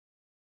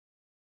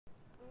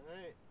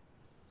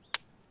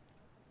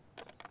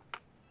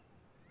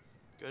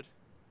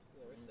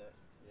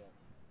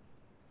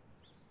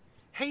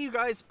Hey you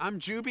guys, I'm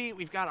Jooby.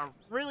 We've got a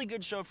really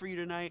good show for you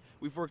tonight.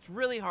 We've worked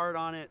really hard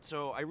on it,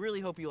 so I really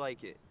hope you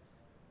like it.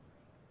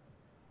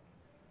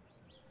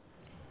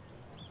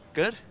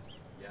 Good?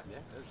 Yeah,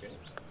 that was great.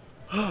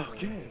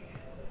 Okay.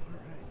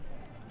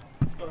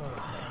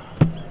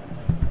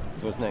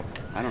 So what's next?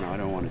 I don't know. I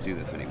don't want to do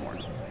this anymore.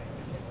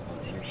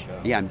 It's your show.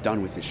 Yeah, I'm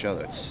done with the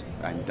show.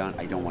 I'm done.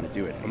 I don't want to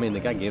do it. I mean, the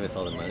guy gave us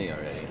all the money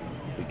already.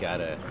 We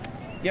gotta...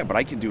 Yeah, but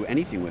I could do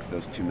anything with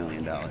those $2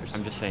 million.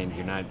 I'm just saying,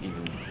 you're not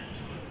even,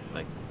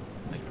 like...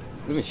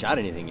 We haven't shot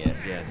anything yet.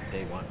 Yeah, it's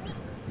day one.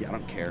 Yeah, I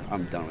don't care.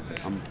 I'm done with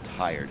it. I'm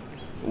tired.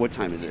 What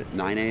time is it?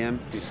 9 a.m.?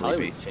 I'm sleepy.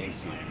 Hollywood's changed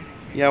you.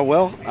 Yeah,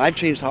 well, I've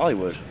changed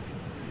Hollywood.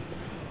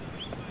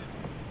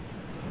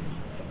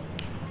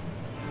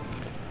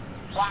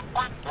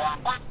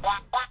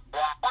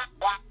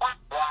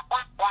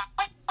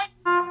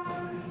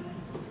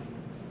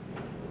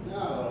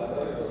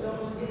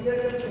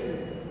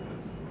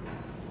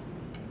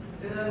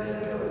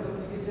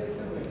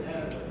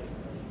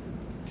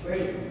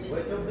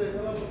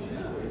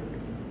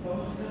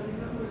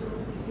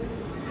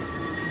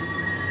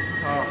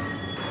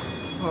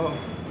 Oh.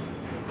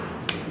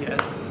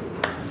 Yes.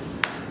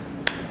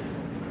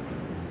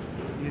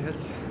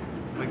 Yes.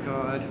 My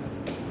God.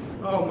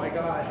 Oh my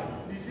God.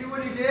 You see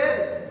what he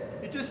did?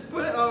 He just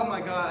put it. Oh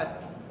my God.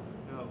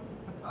 No.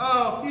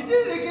 Oh, he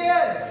did it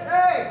again.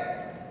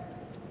 Hey!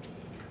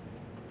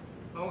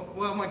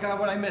 Oh my God,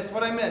 what'd I miss?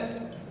 What'd I miss?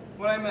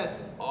 What'd I miss?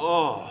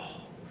 Oh.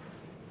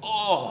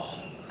 Oh.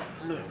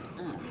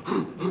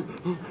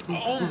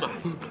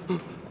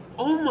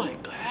 Oh my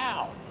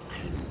God.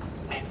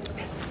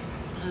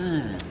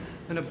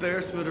 An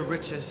embarrassment of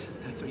riches.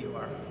 That's what you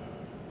are.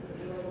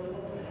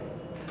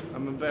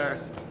 I'm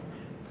embarrassed.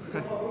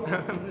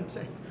 I'm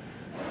insane.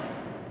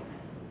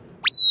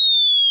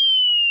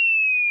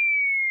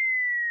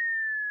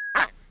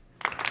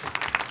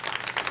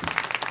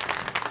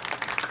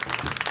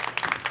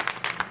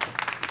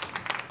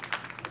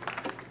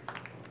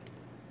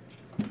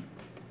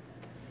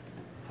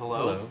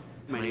 Hello.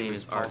 My name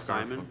is Paul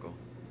Simon.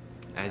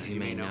 As you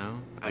may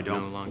know, I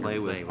don't no longer play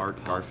with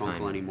Art Paul Garfunkel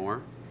Simon.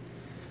 anymore.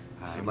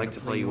 So I'd I'm like gonna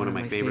to play you one of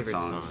my favorite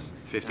songs,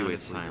 songs, 50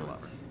 Ways to Leave Your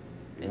Lover.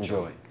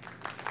 Enjoy.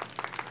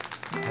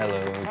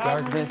 Hello,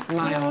 darkness,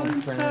 my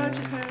old friend.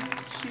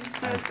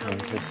 I've come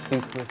to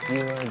speak with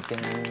you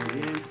again.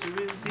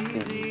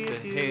 The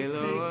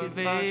halo of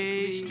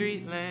a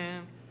street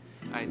lamp.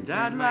 I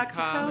turned my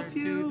collar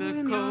to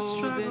the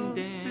cold and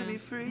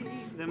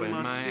damp. When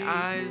my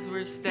eyes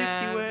were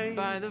stabbed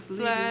by the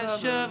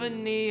flash of a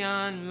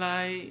neon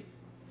light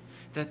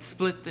that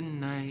split the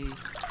night.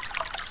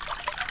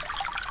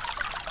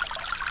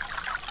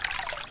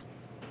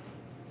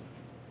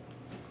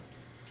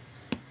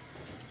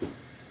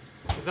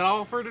 Is that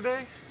all for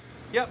today?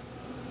 Yep.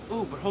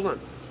 Ooh, but hold on.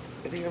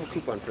 I think I have a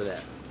coupon for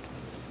that.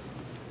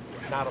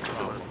 Not a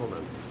problem. Hold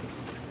on.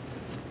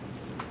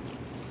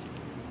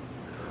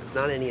 It's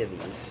not any of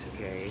these,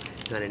 okay?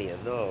 It's not any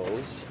of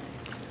those.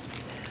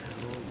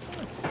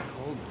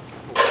 Hold on.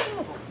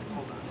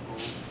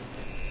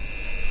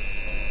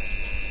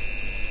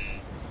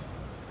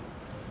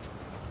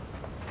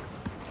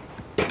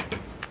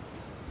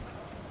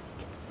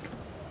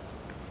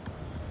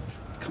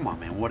 Come on,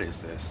 man. What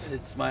is this?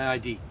 It's my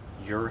ID.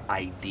 Your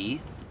ID?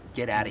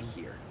 Get out of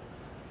here.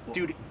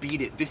 Dude,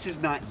 beat it. This is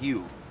not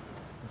you.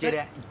 Get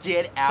out.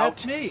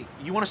 That's me.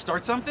 You want to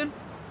start something?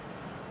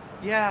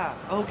 Yeah,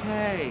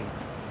 okay.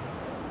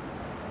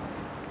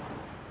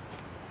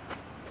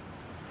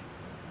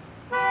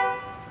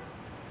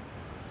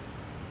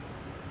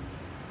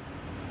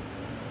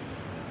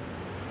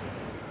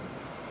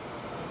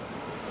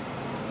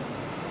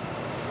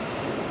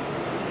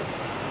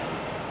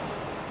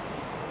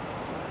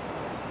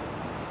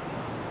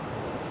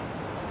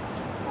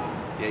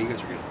 Yeah, you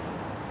guys are good.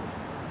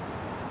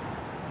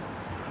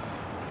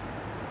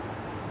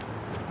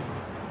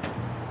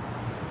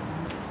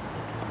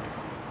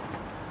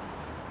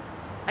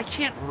 I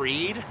can't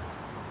read.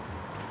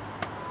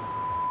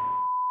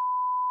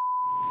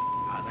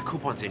 The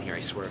coupon's in here, I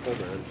swear.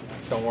 Hold on.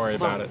 Don't worry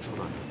about it. Hold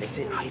on. It's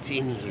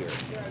in here.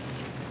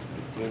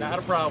 It's in Not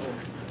a problem.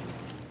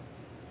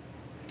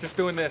 Just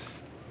doing this.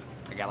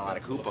 I got a lot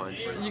of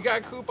coupons. You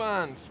got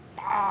coupons.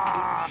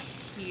 It's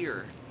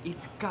here.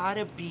 It's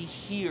gotta be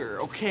here,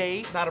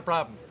 okay? Not a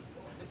problem.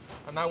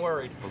 I'm not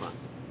worried. Hold on.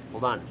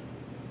 Hold on.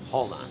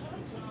 Hold on.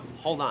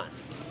 Hold on.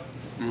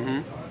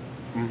 Mm-hmm.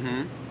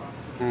 Mm-hmm.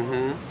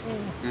 Mm-hmm.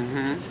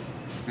 Mm-hmm.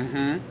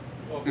 Mm-hmm.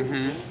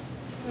 Mm-hmm.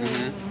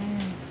 Mm-hmm.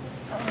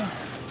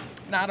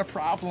 Not a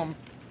problem.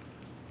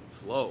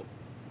 Flow.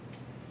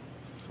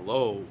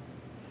 Flow.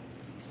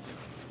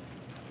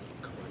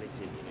 Come on, it's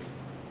in here.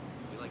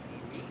 You like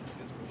the meat?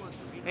 This coupon's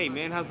for meat. Hey,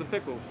 man, how's the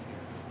pickle?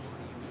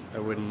 I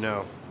wouldn't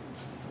know.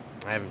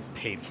 I haven't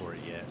paid for it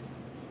yet.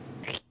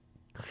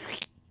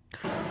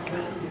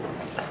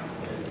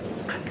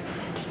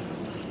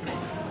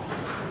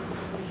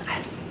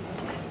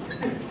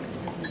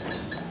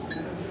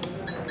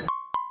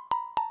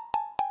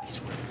 I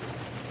swear.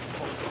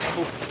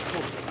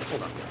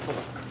 Hold on.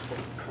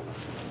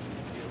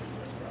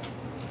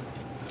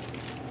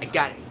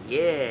 got it.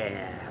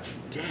 Yeah,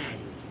 daddy.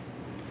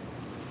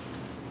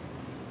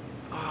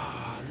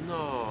 Ah,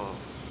 no.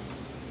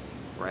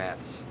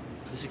 Rats.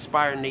 This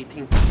expired in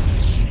 18...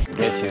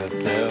 Get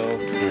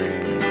yourself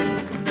free.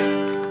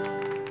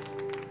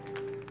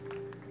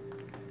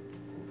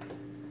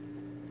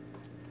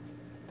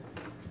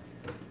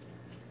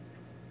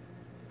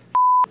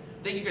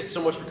 Thank you guys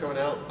so much for coming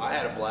out. I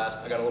had a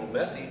blast. I got a little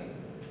messy.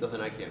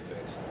 Nothing I can't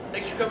fix.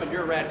 Thanks for coming.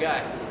 You're a rad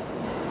guy.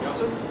 You want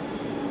some?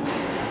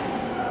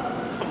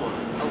 Come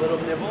on. A little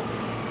nibble?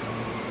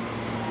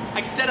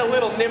 I said a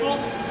little nibble.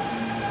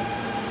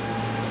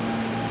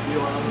 You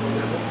want a little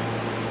nibble?